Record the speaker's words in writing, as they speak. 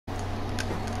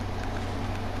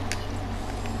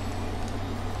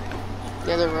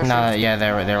Yeah, they're rushing. No, yeah,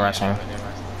 they're rushing.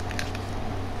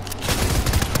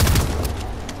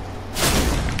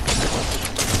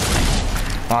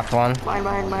 Locked one. Mine.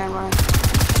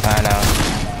 I know.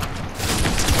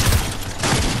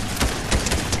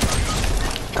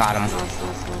 Got him. Nice.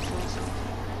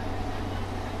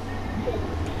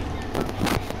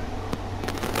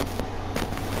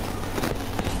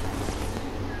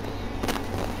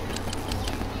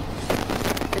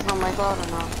 Is my mic loud or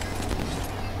not?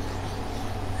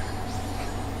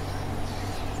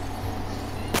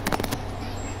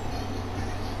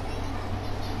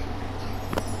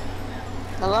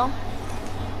 Hello?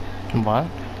 What?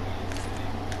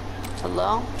 Hello?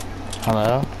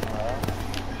 Hello?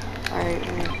 Alright,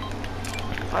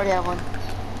 already have one.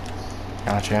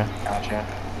 Gotcha.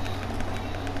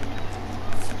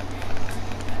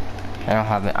 I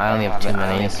only have 2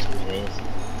 minis.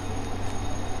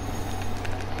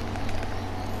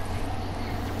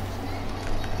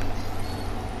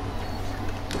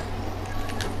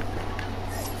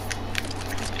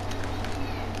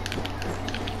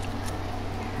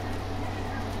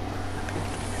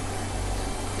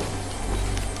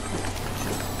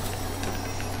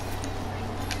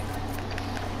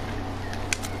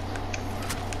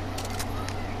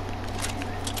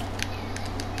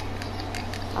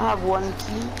 I have one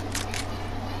key.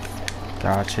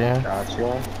 Gotcha.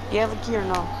 You have a key or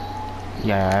no?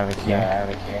 Yeah, I have a key.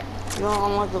 You want to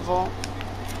unlock the vault?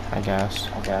 I guess.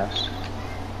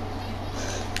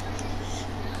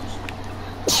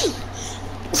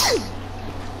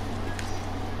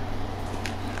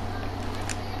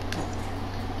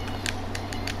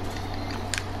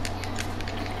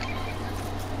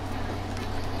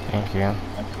 Thank you.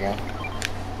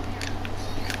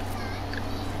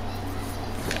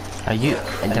 Are you?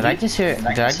 Did I just hear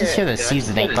the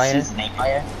season 8 glider?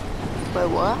 Wait,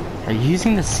 what? Are you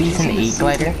using the season 8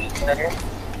 glider?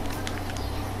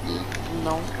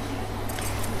 No.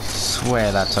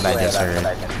 Swear that's what I just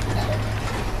heard.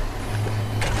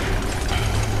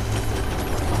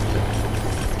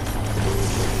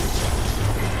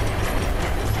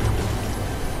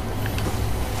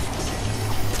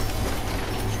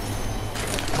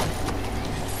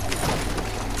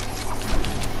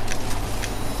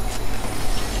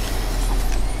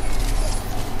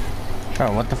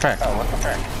 Oh, what the frick? You can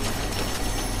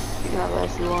have that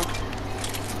if you want.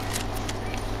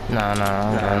 No,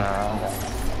 I'm good.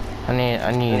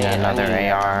 I need another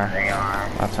AR.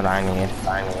 That's what I need.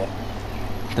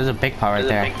 There's a big pot right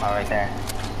there.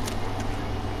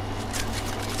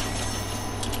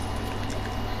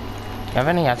 You have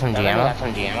any SMG ammo?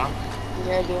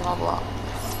 Yeah, I do have a lot.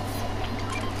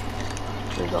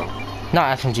 Here you go. No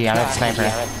SMG ammo, it's sniper.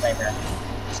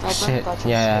 Sniper? Shit, Gotcha.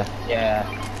 yeah.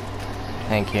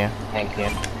 Thank you.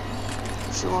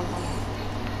 Shoot one.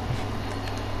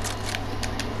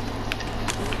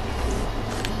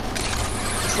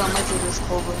 So I might do this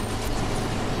Cobra.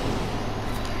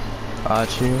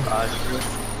 Got you.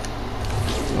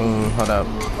 Hold up.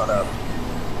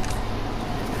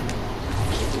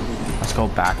 Let's go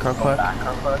back real quick.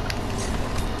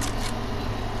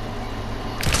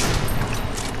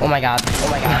 Oh my god.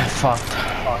 Fuck.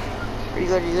 Are you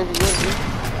good?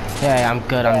 Yeah, I'm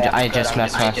good. I just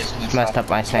messed up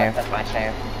my save.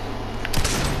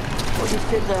 Where's your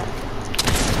kids at?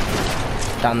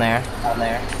 Down there.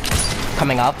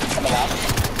 Coming up.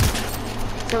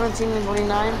 17 and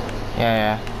 29.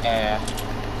 Yeah.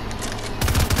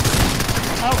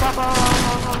 Oh.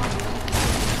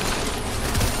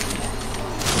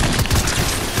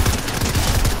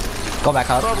 Go back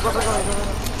up. Go.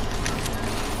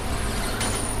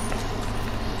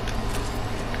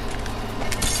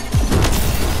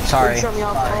 Sorry. Shut me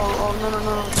off. Oh, no.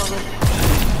 It's all good.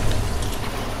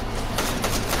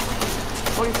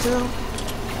 42.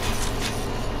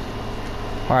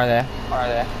 Where are they?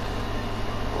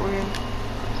 Over here.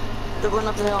 They're going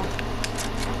up the hill.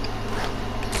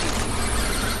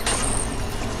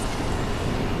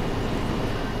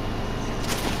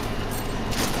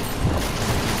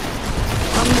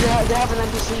 They have an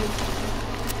NPC.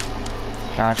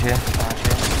 Gotcha.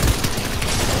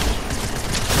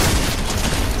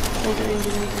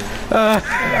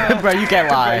 Bro, you can't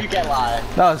lie.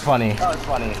 That was funny.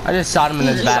 I just shot him in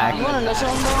his back. You wanna know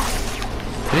something, bro?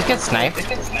 Did he get sniped?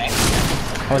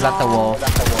 Or was that the wolf?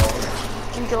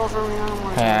 Can kill for me. I don't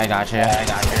want to. Yeah, I got you.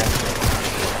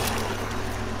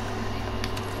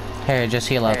 Here, just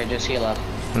heal up.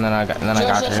 And then I got you.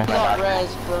 Got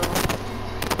res, bro.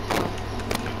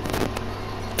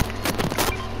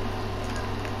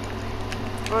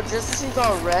 Bro, just as he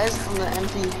got res from the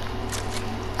MP,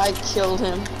 I killed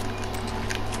him.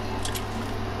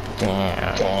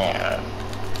 Damn.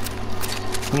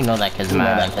 We know that kid's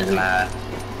mad.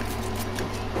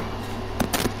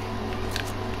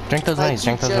 Drink those minis,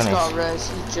 drink those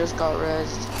minis. He just got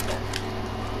rezzed.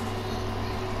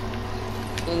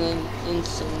 And then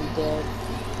instantly dead.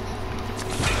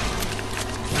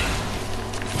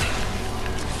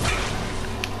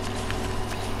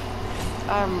 I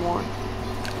have more.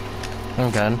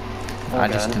 I'm good. I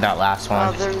just did that last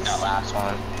one.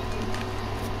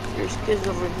 There's kids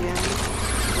over here.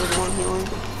 There's one healing.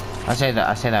 I say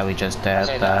that we just did.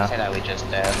 Gotcha.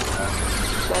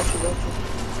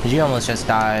 You almost just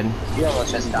died.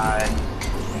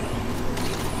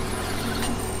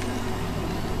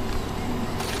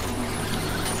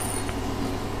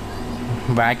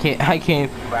 But I came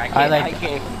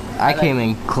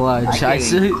in clutch. I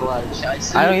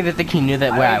don't even think he knew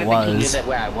that where I was.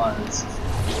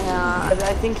 Yeah,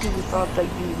 I think he thought that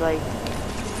you like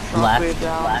left.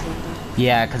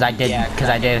 Yeah, cause I did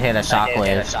hit a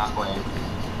shockwave.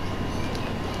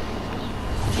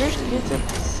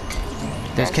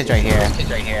 There's kids right here.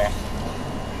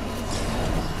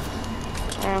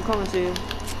 Alright, I'm coming to you.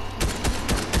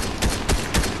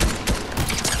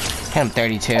 Hit him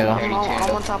 32. I'm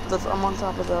on top of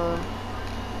the.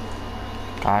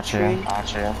 Gotcha.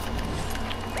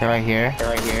 They're right here.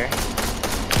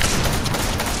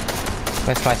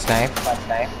 Where's my snipe?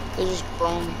 They just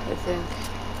prone, I think.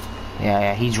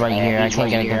 Yeah, he's right here. I can't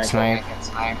get a good snipe.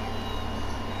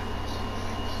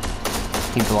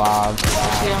 He blobbed.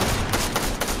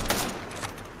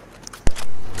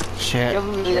 Shit.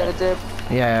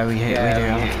 Yeah, we do.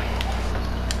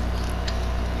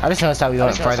 I just noticed that we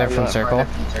went farther from circle.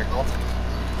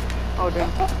 Oh damn.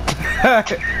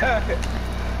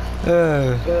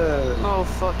 No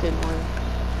fucking way.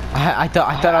 I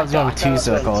thought I was going 2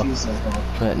 circle,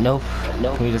 but nope.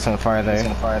 We just went farther.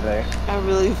 I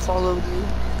really followed you.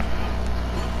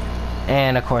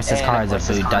 And of course, this car has a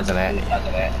boot, doesn't it? It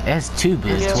has 2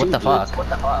 boots. Yeah, what the fuck?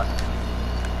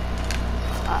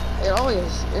 It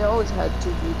always had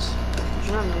 2 boots. Did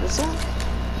you not notice that?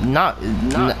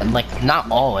 Not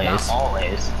always.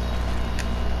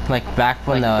 Like back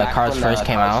when the cars first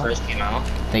came out,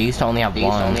 they used to only have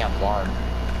one.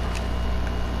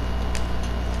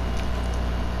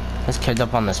 This kid's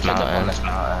up on this mountain.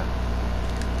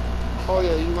 Oh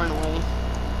yeah, you ran away.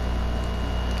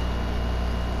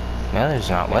 No, there's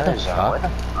not. What the fuck?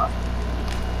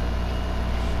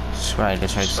 That's right,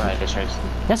 that's right.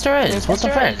 Yes, there is. What the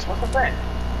frick?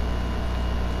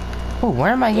 Oh,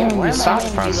 where am I hearing these shots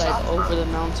from? Like over the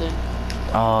mountain.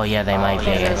 Oh yeah, they might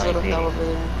be.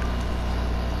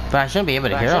 But I shouldn't be able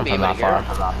to hear them from that far.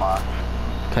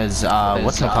 Cause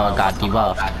whatchamacallit got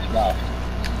debuffed.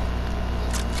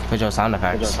 Visual sound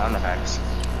effects.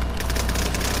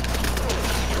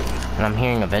 And I'm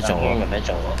hearing a visual.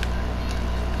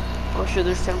 Oh shit,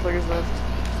 there's 10 players left.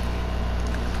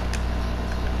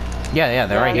 Yeah,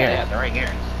 they're right here.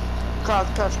 Crouch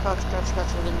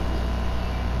within.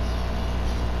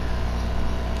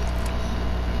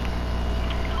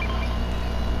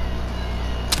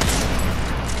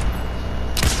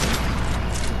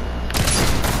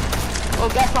 Oh,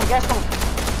 gas pump.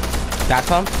 Gas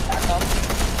pump?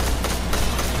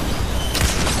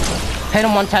 Hit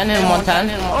him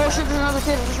 110, Oh shit,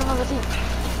 there's another team.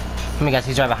 Let me guess,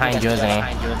 he's right behind you, isn't he?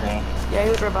 Yeah, he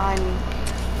was right behind me.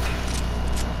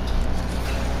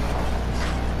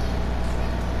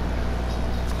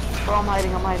 Bro, I'm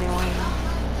hiding.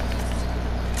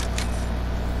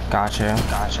 Gotcha.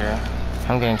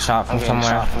 I'm getting shot from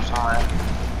somewhere.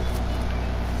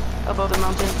 Above the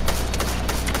mountain.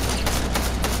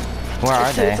 Where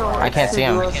are they? I can't see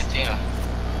them.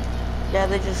 Yeah,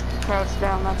 they just crouched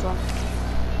down, that's all.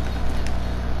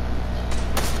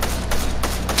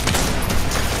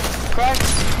 Cracked.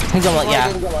 He's going,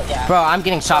 yeah. Bro, I'm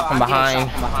getting shot from behind.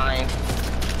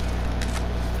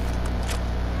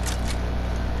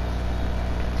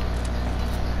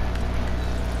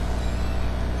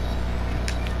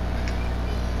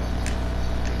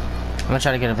 I'm gonna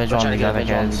try to get a visual on the other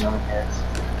kids.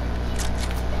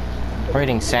 We're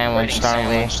eating sandwich, aren't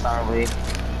we?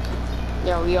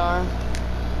 Yeah, we are.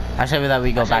 I should be that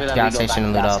we go back to the gas station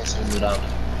and loot up.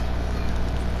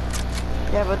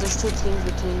 Yeah, but there's 2 teams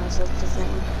between us, that's the thing.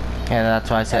 Yeah, that's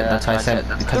why I said,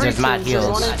 because there's mad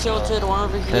heals. One tilted, one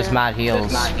over here. There's mad heals. You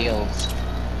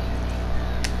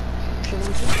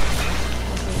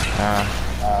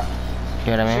know what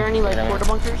I mean? Is there any, like, quarter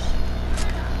bunkers?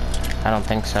 I don't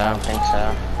think so.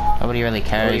 Nobody really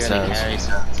carries those.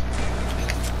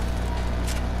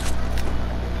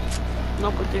 No,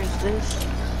 but there's this.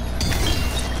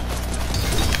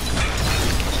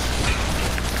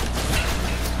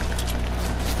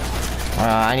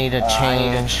 I need to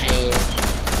change.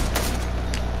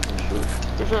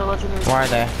 Where are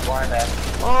they?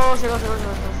 Oh shit, oh shit, oh shit,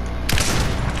 oh shit.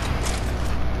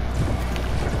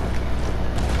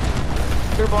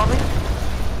 They're bombing?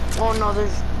 Oh no,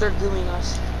 they're dooming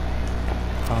us.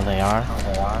 Oh, they are?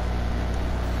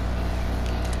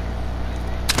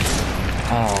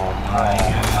 Oh my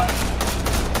god.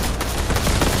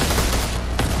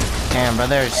 Damn, bro,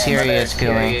 they're serious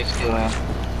gooing.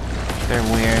 They're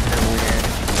weird.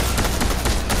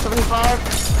 75.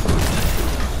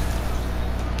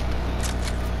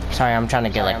 Sorry, I'm trying to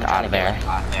get like out of there.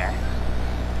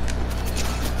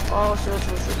 Oh shit.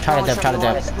 Try to dip.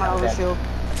 My overshield.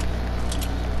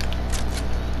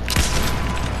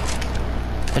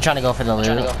 They're trying to go for the loot.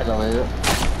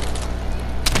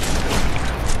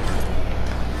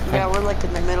 Yeah, we're like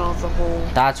in the middle of the hole.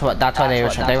 That's why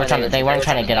they weren't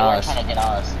trying to get us.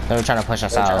 They were trying to push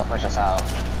us out.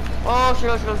 Oh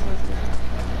shit.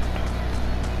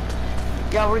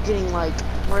 Yeah, we're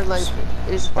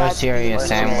serious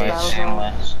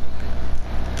sandwich.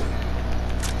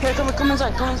 Here, come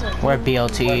inside. We're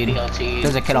BLT'd.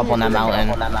 There's a kid up on that mountain.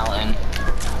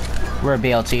 We're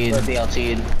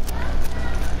BLT'd.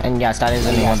 And yes, that is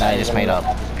the new one that I just made up.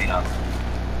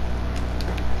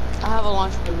 I have a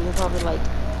launch pad. We can probably like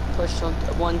push on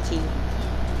one team.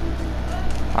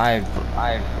 I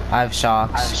have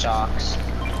shocks.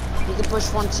 We can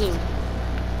push one team.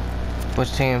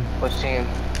 Which team?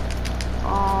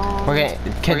 We're getting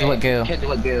kids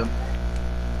with goo.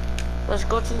 Let's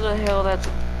go to the hill that's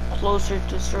closer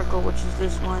to circle, which is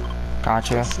this one.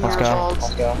 Gotcha. Let's go.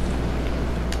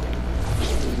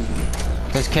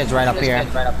 There's kids right up here.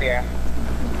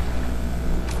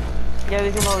 Yeah,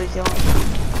 we can probably kill him.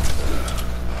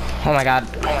 Oh my god.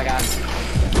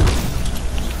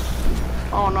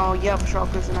 Oh no, you have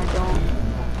shockers and I don't.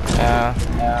 Yeah.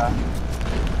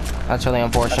 That's really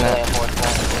unfortunate.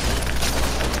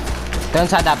 They're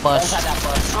inside that bush.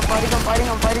 I'm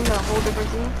fighting a whole different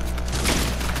team.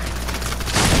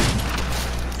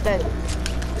 Dead.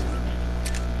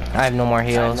 I have no more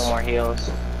heals.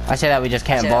 I say that we just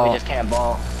can't ball.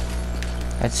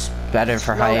 It's better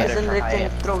for height. Then they can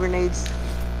throw grenades.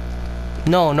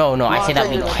 No. I say that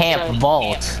we can't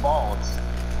vault.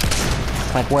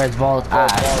 Like, where's vault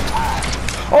at?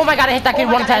 Oh my god, I hit that kid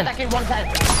 110.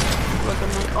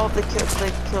 Oh, they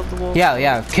killed the wolf.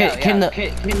 Yeah. Kill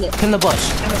the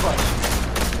bush.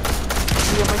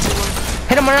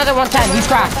 Hit him another 110. He's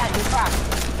cracked.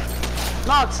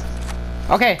 Knocked.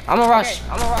 Okay, I'm gonna rush.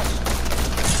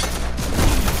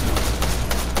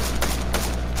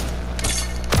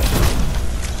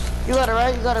 You got it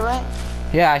right?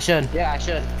 Yeah, I should.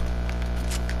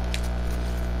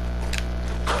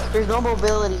 There's no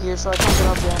mobility here, so I can't get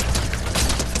up yet.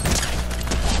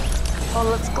 Oh,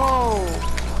 let's go.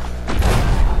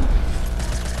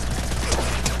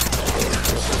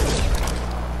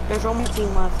 There's only one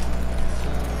team left.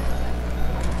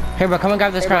 Here, bro, come and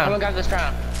grab this crown.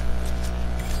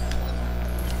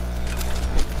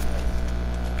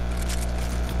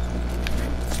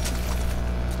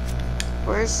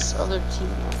 Where's other team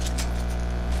left?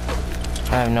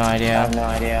 I have no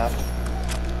idea.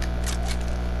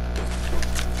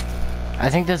 I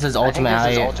think this is ultimate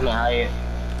height.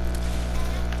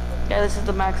 Yeah, this is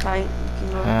the max height. You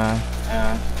can go.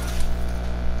 Yeah.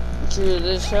 It's either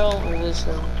this hill or this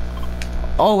hill.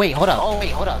 Oh wait, hold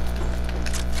up.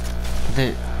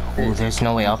 There's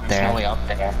no way up there.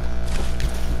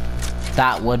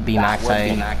 That would be max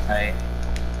height.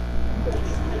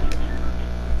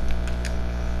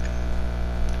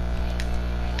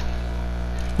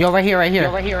 Yo, right here.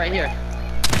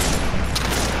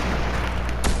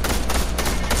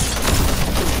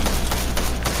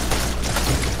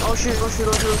 Oh shoot.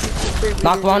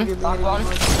 Knock one.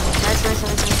 Nice.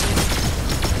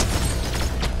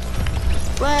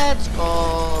 Let's go.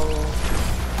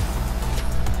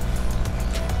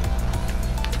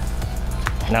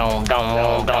 No.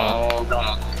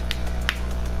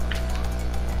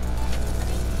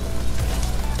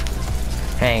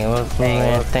 Hey, what's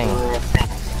the thing?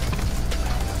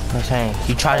 I'm saying,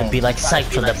 you try to be like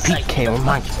psyched for the PK,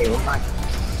 remind you.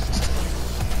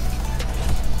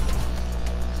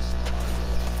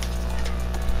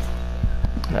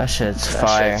 That shit's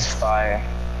fire.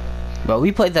 But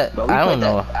we played that. I don't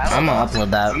know. I'm gonna upload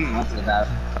that.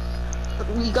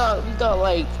 We got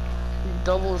like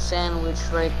double sandwich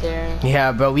right there.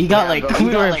 Yeah, bro. We got like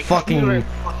we were fucking.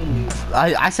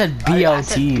 I said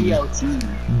BLT.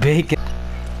 Bacon.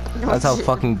 That's how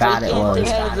fucking bad it was.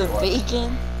 The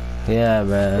bacon. Yeah,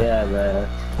 bro.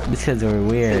 These kids were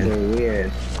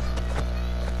weird.